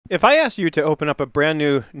If I ask you to open up a brand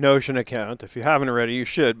new Notion account, if you haven't already, you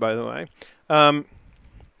should, by the way, and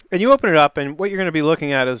you open it up and what you're going to be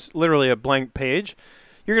looking at is literally a blank page,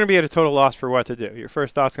 you're going to be at a total loss for what to do. Your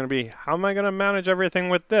first thought's going to be, how am I going to manage everything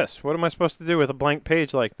with this? What am I supposed to do with a blank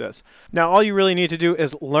page like this? Now, all you really need to do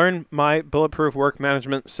is learn my Bulletproof work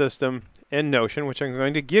management system in Notion, which I'm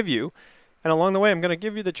going to give you. And along the way, I'm going to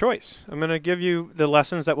give you the choice. I'm going to give you the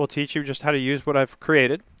lessons that will teach you just how to use what I've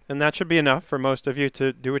created. And that should be enough for most of you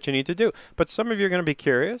to do what you need to do. But some of you are going to be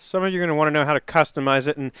curious. Some of you are going to want to know how to customize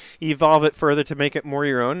it and evolve it further to make it more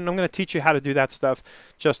your own. And I'm going to teach you how to do that stuff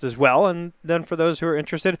just as well. And then for those who are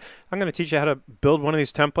interested, I'm going to teach you how to build one of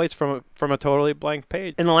these templates from a totally blank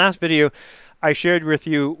page. In the last video, I shared with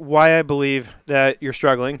you why I believe that you're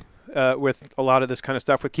struggling with a lot of this kind of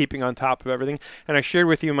stuff, with keeping on top of everything. And I shared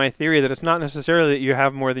with you my theory that it's not necessarily that you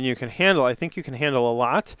have more than you can handle. I think you can handle a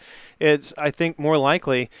lot. It's, I think, more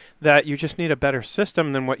likely that you just need a better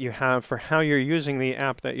system than what you have for how you're using the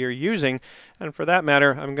app that you're using. And for that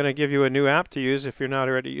matter, I'm going to give you a new app to use if you're not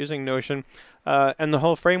already using Notion, and the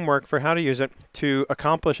whole framework for how to use it to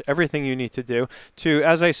accomplish everything you need to do to,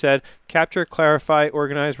 as I said, capture, clarify,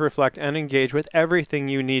 organize, reflect, and engage with everything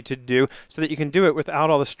you need to do so that you can do it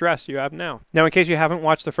without all the stress you have now. Now, in case you haven't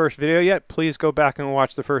watched the first video yet, please go back and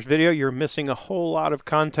watch the first video. You're missing a whole lot of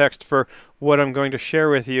context for what I'm going to share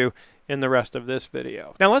with you in the rest of this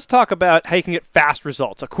video. Now let's talk about how you can get fast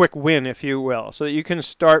results, a quick win, if you will, so that you can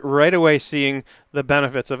start right away seeing the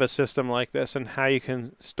benefits of a system like this and how you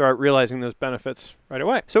can start realizing those benefits right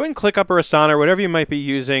away. So in ClickUp or Asana or whatever you might be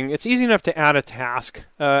using, it's easy enough to add a task,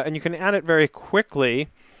 and you can add it very quickly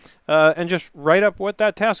and just write up what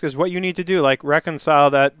that task is, what you need to do, like reconcile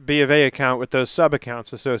that B of A account with those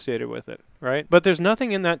sub-accounts associated with it, right? But there's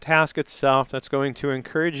nothing in that task itself that's going to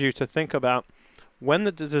encourage you to think about, when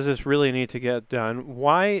does this really need to get done?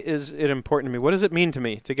 Why is it important to me? What does it mean to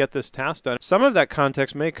me to get this task done? Some of that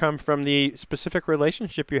context may come from the specific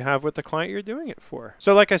relationship you have with the client you're doing it for.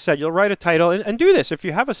 So like I said, you'll write a title and do this. If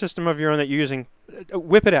you have a system of your own that you're using,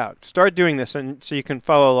 whip it out. Start doing this and so you can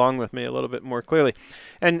follow along with me a little bit more clearly.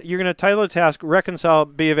 And you're going to title the task, Reconcile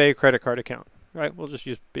B of A credit card account. Right, we'll just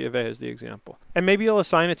use B of A as the example. And maybe you'll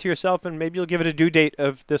assign it to yourself and maybe you'll give it a due date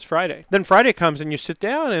of this Friday. Then Friday comes and you sit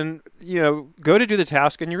down and, go to do the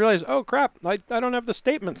task and you realize, oh crap, I don't have the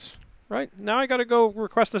statements. Right, now I got to go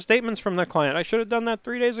request the statements from the client. I should have done that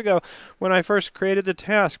 3 days ago when I first created the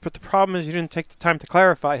task. But the problem is you didn't take the time to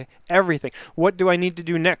clarify everything. What do I need to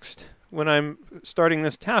do next? When I'm starting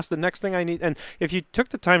this task, the next thing I need, and if you took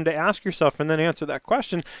the time to ask yourself and then answer that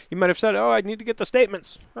question, you might have said, oh, I need to get the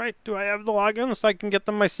statements, right? Do I have the logins so I can get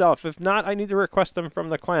them myself? If not, I need to request them from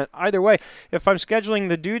the client. Either way, if I'm scheduling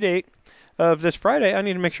the due date of this Friday, I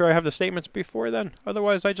need to make sure I have the statements before then.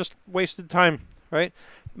 Otherwise, I just wasted time, right?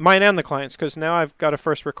 Mine and the client's, because now I've got to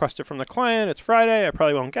first request it from the client. It's Friday. I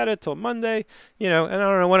probably won't get it till Monday, and I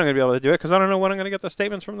don't know when I'm going to be able to do it because I don't know when I'm going to get the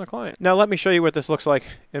statements from the client. Now, let me show you what this looks like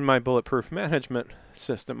in my Bulletproof management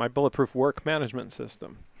system, my Bulletproof work management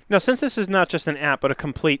system. Now, since this is not just an app, but a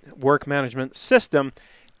complete work management system,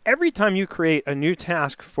 every time you create a new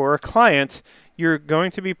task for a client, you're going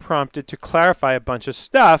to be prompted to clarify a bunch of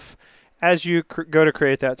stuff as you go to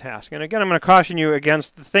create that task. And again, I'm going to caution you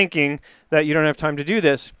against the thinking that you don't have time to do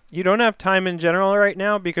this. You don't have time in general right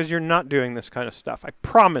now because you're not doing this kind of stuff. I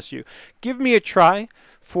promise you. Give me a try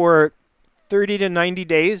for 30 to 90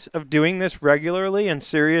 days of doing this regularly and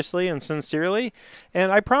seriously and sincerely.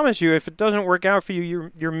 And I promise you, if it doesn't work out for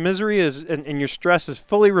you, your misery is and your stress is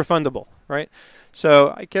fully refundable, right?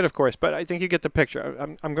 So I kid, of course, but I think you get the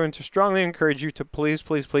picture. I'm going to strongly encourage you to please,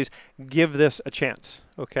 please, please give this a chance,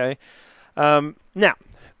 okay? Now,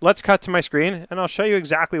 let's cut to my screen, and I'll show you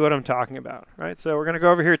exactly what I'm talking about, right? So we're going to go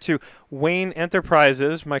over here to Wayne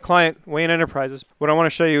Enterprises, my client, Wayne Enterprises. What I want to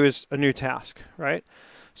show you is a new task, right?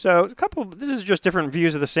 So this is just different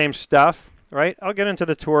views of the same stuff, right? I'll get into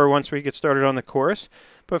the tour once we get started on the course.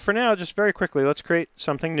 But for now, just very quickly, let's create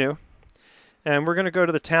something new. And we're going to go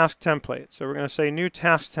to the task template. So we're going to say new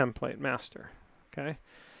task template master, okay?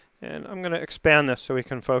 And I'm going to expand this so we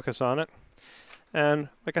can focus on it. And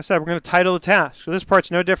like I said, we're going to title the task. So this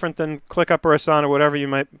part's no different than ClickUp or Asana, whatever you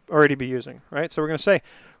might already be using, right? So we're going to say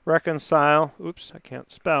reconcile, oops, I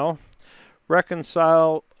can't spell,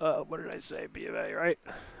 reconcile, what did I say, B of A,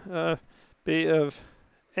 right? B of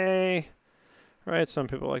A, right? Some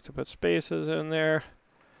people like to put spaces in there.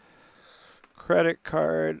 Credit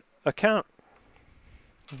card account,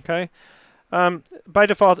 okay? By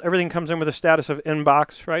default, everything comes in with a status of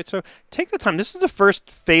inbox, right? So take the time. This is the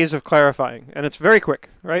first phase of clarifying, and it's very quick,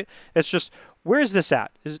 right? It's just where is this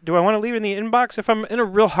at? Do I want to leave it in the inbox? If I'm in a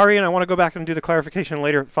real hurry and I want to go back and do the clarification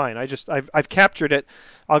later, fine. I've captured it.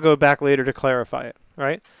 I'll go back later to clarify it,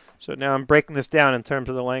 right? So now I'm breaking this down in terms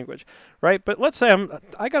of the language, right? But let's say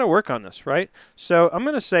I got to work on this, right? So I'm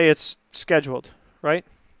going to say it's scheduled, right?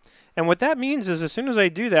 And what that means is as soon as I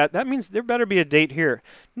do that, that means there better be a date here.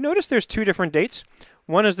 Notice there's two different dates.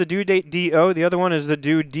 One is the due date DO, the other one is the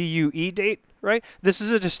due DUE date, right? This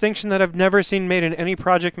is a distinction that I've never seen made in any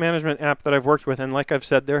project management app that I've worked with, and like I've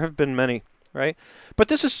said, there have been many, right? But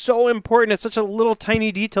this is so important. It's such a little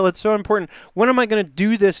tiny detail. It's so important. When am I going to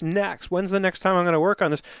do this next? When's the next time I'm going to work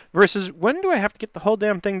on this? Versus when do I have to get the whole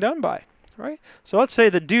damn thing done by, right? So let's say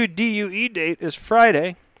the due DUE date is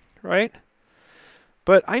Friday, right?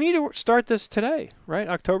 But I need to start this today, right?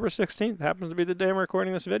 October 16th happens to be the day I'm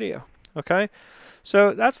recording this video, okay?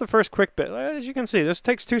 So that's the first quick bit. As you can see, this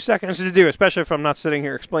takes 2 seconds to do, especially if I'm not sitting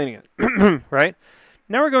here explaining it, right?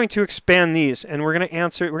 Now we're going to expand these, and we're going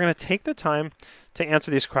to take the time to answer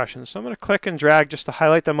these questions. So I'm going to click and drag just to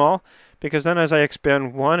highlight them all, because then as I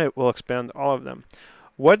expand one, it will expand all of them.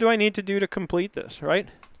 What do I need to do to complete this, right?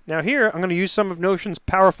 Now here, I'm going to use some of Notion's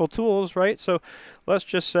powerful tools, right? So let's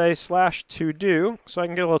just say /to-do, so I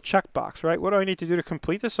can get a little checkbox, right? What do I need to do to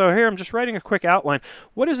complete this? So here, I'm just writing a quick outline.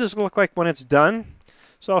 What does this look like when it's done?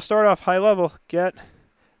 So I'll start off high level, get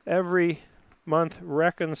every month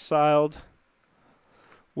reconciled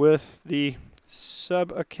with the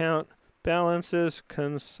sub-account balances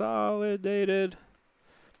consolidated.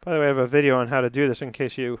 By the way, I have a video on how to do this in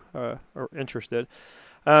case you are interested.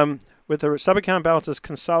 With the sub-account balances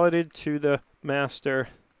consolidated to the master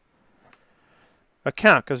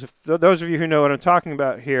account. Because those of you who know what I'm talking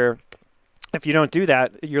about here, if you don't do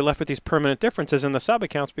that, you're left with these permanent differences in the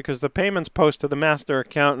sub-accounts because the payments post to the master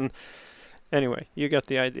account. And anyway, you get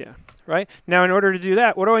the idea, right? Now, in order to do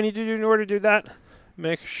that, what do I need to do in order to do that?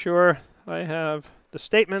 Make sure I have the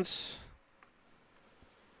statements.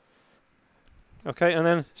 Okay, and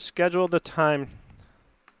then schedule the time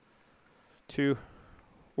to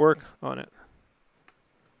work on it.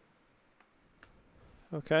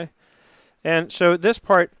 Okay, and so this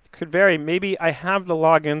part could vary. Maybe I have the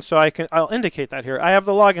login, so I'll indicate that here. I have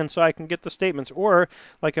the login, so I can get the statements. Or,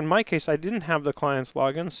 like in my case, I didn't have the client's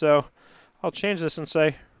login, so I'll change this and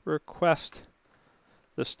say request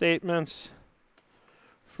the statements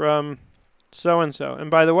from so-and-so. And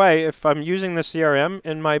by the way, if I'm using the CRM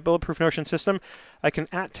in my Bulletproof Notion system, I can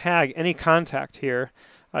 @tag any contact here.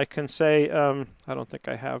 I can say, I don't think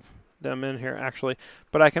I have them in here actually,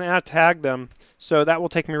 but I can @tag them, so that will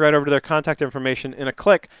take me right over to their contact information in a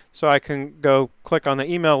click, so I can go click on the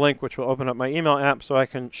email link, which will open up my email app, so I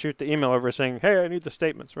can shoot the email over saying, hey, I need the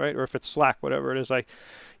statements, right? Or if it's Slack, whatever it is I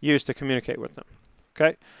use to communicate with them.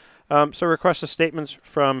 Okay, so request the statements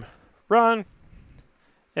from Ron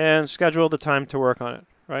and schedule the time to work on it,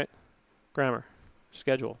 right? Grammar,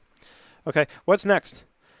 schedule. Okay, what's next?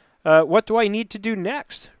 What do I need to do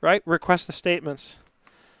next, right? Request the statements.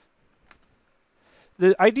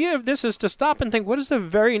 The idea of this is to stop and think, what is the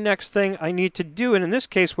very next thing I need to do? And in this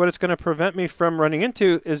case, what it's going to prevent me from running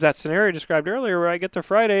into is that scenario described earlier where I get to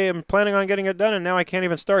Friday, I'm planning on getting it done, and now I can't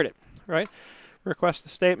even start it, right? Request the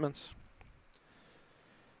statements.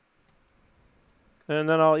 And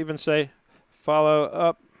then I'll even say, follow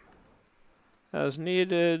up as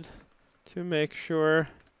needed to make sure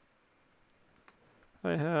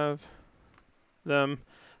I have them.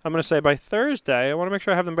 I'm going to say by Thursday. I want to make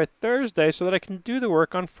sure I have them by Thursday so that I can do the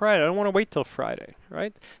work on Friday. I don't want to wait till Friday,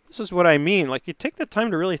 right? This is what I mean. Like, you take the time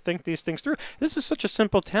to really think these things through. This is such a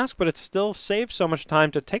simple task, but it still saves so much time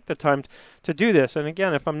to take the time to do this. And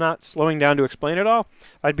again, if I'm not slowing down to explain it all,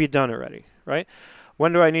 I'd be done already, right?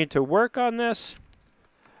 When do I need to work on this?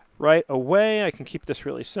 Right away. I can keep this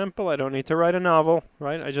really simple. I don't need to write a novel,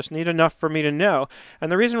 right? I just need enough for me to know.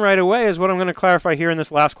 And the reason right away is what I'm going to clarify here in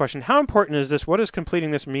this last question. How important is this? What does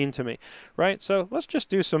completing this mean to me, right? So let's just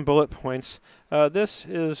do some bullet points. This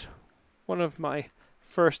is one of my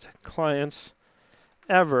first clients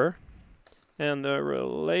ever, and the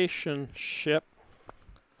relationship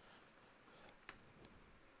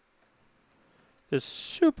is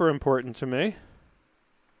super important to me.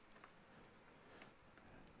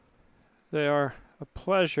 They are a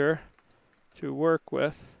pleasure to work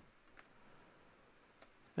with,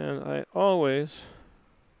 and I always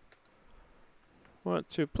want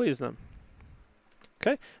to please them.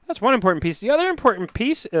 Okay, that's one important piece. The other important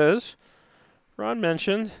piece is Ron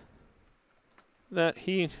mentioned that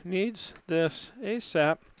he needs this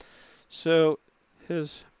ASAP, so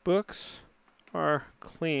his books are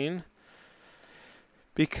clean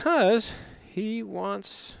because he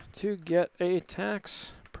wants to get a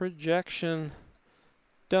tax projection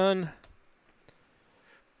done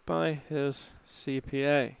by his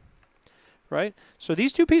CPA. Right? So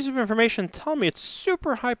these two pieces of information tell me it's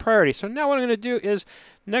super high priority. So now what I'm going to do is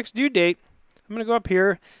next due date, I'm going to go up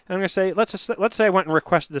here and I'm going to say, let's say I went and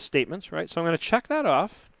requested the statements, right? So I'm going to check that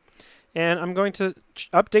off and I'm going to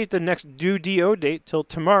update the next due DO date till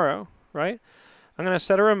tomorrow, right? I'm going to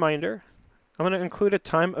set a reminder. I'm going to include a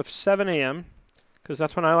time of 7 a.m. because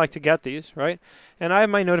that's when I like to get these, right? And I have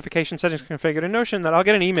my notification settings configured in Notion that I'll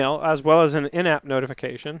get an email as well as an in-app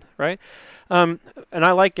notification, right? And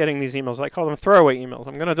I like getting these emails. I call them throwaway emails.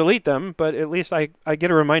 I'm going to delete them, but at least I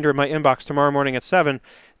get a reminder in my inbox tomorrow morning at 7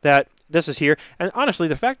 that this is here. And honestly,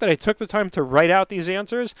 the fact that I took the time to write out these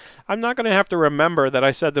answers, I'm not going to have to remember that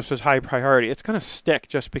I said this was high priority. It's going to stick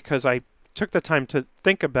just because I took the time to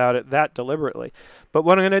think about it that deliberately. But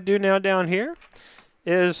what I'm going to do now down here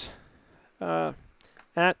is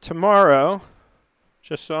at tomorrow,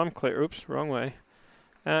 just so I'm clear, oops, wrong way.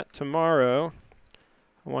 At tomorrow,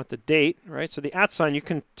 I want the date, right? So the @ sign, you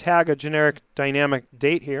can tag a generic dynamic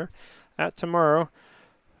date here. At tomorrow,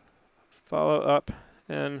 follow up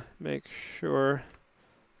and make sure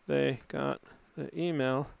they got the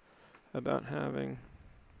email about having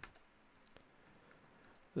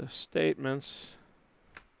the statements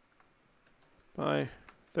by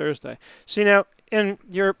Thursday. See now, in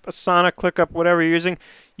your Asana, ClickUp, whatever you're using,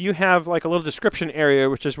 you have like a little description area,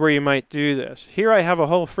 which is where you might do this. Here I have a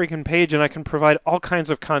whole freaking page and I can provide all kinds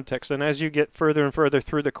of context. And as you get further and further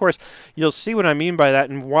through the course, you'll see what I mean by that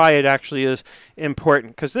and why it actually is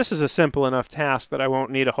important. Because this is a simple enough task that I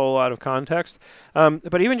won't need a whole lot of context.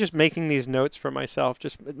 But even just making these notes for myself,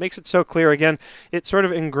 just it makes it so clear. Again, it sort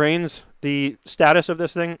of ingrains the status of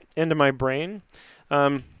this thing into my brain.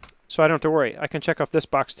 So I don't have to worry. I can check off this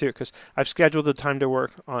box too because I've scheduled the time to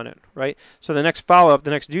work on it, right? So the next follow-up,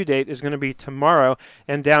 the next due date is going to be tomorrow.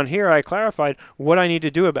 And down here I clarified what I need to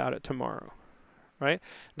do about it tomorrow, right?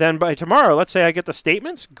 Then by tomorrow, let's say I get the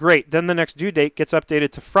statements. Great. Then the next due date gets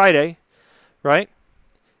updated to Friday, right?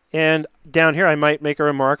 And down here I might make a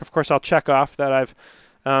remark. Of course, I'll check off that I've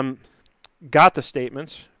got the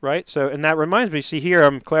statements, right? So, and that reminds me, see here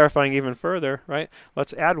I'm clarifying even further, right?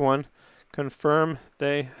 Let's add one. Confirm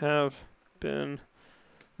they have been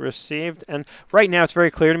received. And right now it's very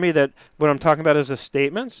clear to me that what I'm talking about is the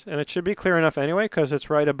statements, and it should be clear enough anyway because it's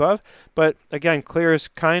right above. But again, clear is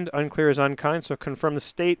kind, unclear is unkind. So confirm the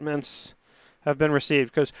statements have been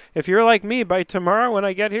received. Because if you're like me, by tomorrow when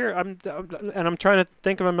I get here, I'm trying to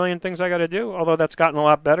think of a million things I got to do, although that's gotten a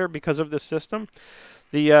lot better because of this system.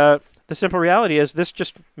 The simple reality is this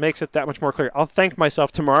just makes it that much more clear. I'll thank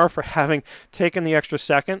myself tomorrow for having taken the extra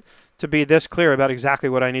second to be this clear about exactly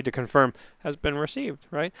what I need to confirm has been received,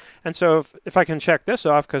 right? And so if I can check this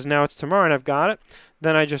off, because now it's tomorrow and I've got it,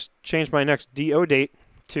 then I just change my next DO date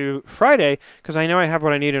to Friday because I know I have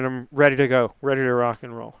what I need and I'm ready to go, ready to rock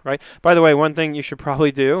and roll, right? By the way, one thing you should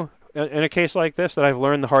probably do in a case like this that I've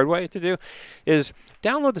learned the hard way to do is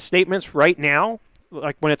download the statements right now,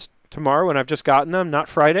 like when it's tomorrow when I've just gotten them, not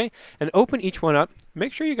Friday, and open each one up.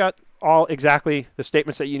 Make sure you got all exactly the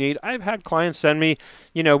statements that you need. I've had clients send me,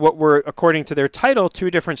 you know, what were, according to their title, 2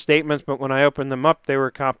 different statements, but when I opened them up, they were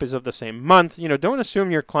copies of the same month. You know, don't assume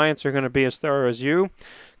your clients are going to be as thorough as you.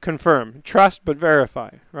 Confirm. Trust, but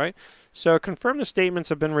verify, right? So confirm the statements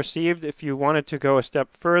have been received. If you wanted to go a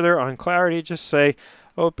step further on clarity, just say,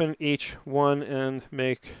 open each one and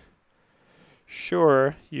make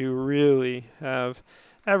sure you really have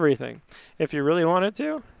everything. If you really wanted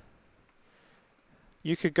to,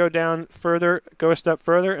 you could go down further, go a step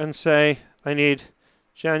further and say, I need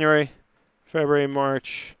January, February,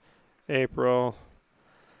 March, April,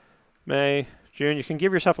 May, June. You can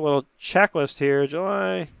give yourself a little checklist here.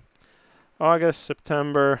 July, August,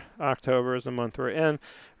 September, October is the month we're in,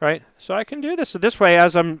 right? So I can do this. So this way,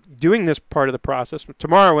 as I'm doing this part of the process,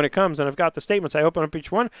 tomorrow when it comes and I've got the statements, I open up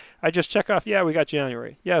each one, I just check off, yeah, we got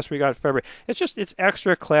January. Yes, we got February. It's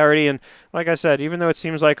extra clarity. And like I said, even though it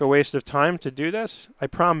seems like a waste of time to do this, I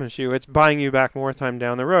promise you it's buying you back more time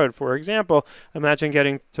down the road. For example, imagine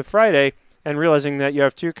getting to Friday and realizing that you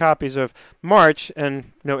have 2 copies of March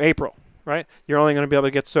and no April. Right? You're only going to be able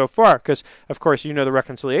to get so far because, of course, you know the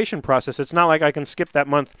reconciliation process. It's not like I can skip that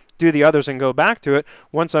month, do the others, and go back to it.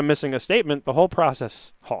 Once I'm missing a statement, the whole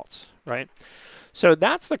process halts, right? So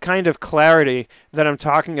that's the kind of clarity that I'm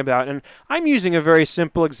talking about. And I'm using a very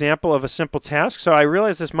simple example of a simple task, so I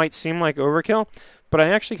realize this might seem like overkill, but I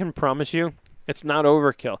actually can promise you it's not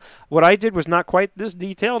overkill. What I did was not quite this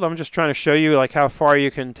detailed. I'm just trying to show you like how far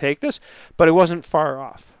you can take this, but it wasn't far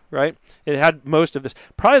off. Right? It had most of this.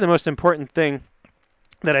 Probably the most important thing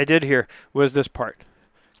that I did here was this part.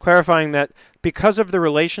 clarifying that because of the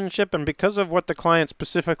relationship and because of what the client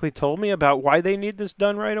specifically told me about why they need this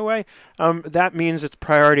done right away, that means it's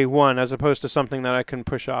priority one as opposed to something that I can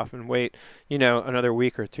push off and wait, you know, another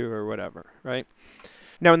week or two or whatever, right?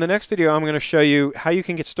 Now, in the next video, I'm going to show you how you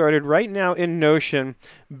can get started right now in Notion,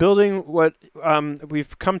 building what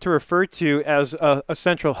we've come to refer to as a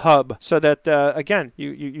central hub, so that, again,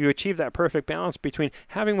 you achieve that perfect balance between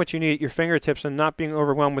having what you need at your fingertips and not being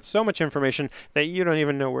overwhelmed with so much information that you don't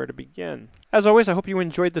even know where to begin. As always, I hope you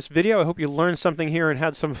enjoyed this video. I hope you learned something here and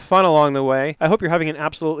had some fun along the way. I hope you're having an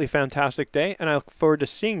absolutely fantastic day, and I look forward to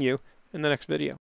seeing you in the next video.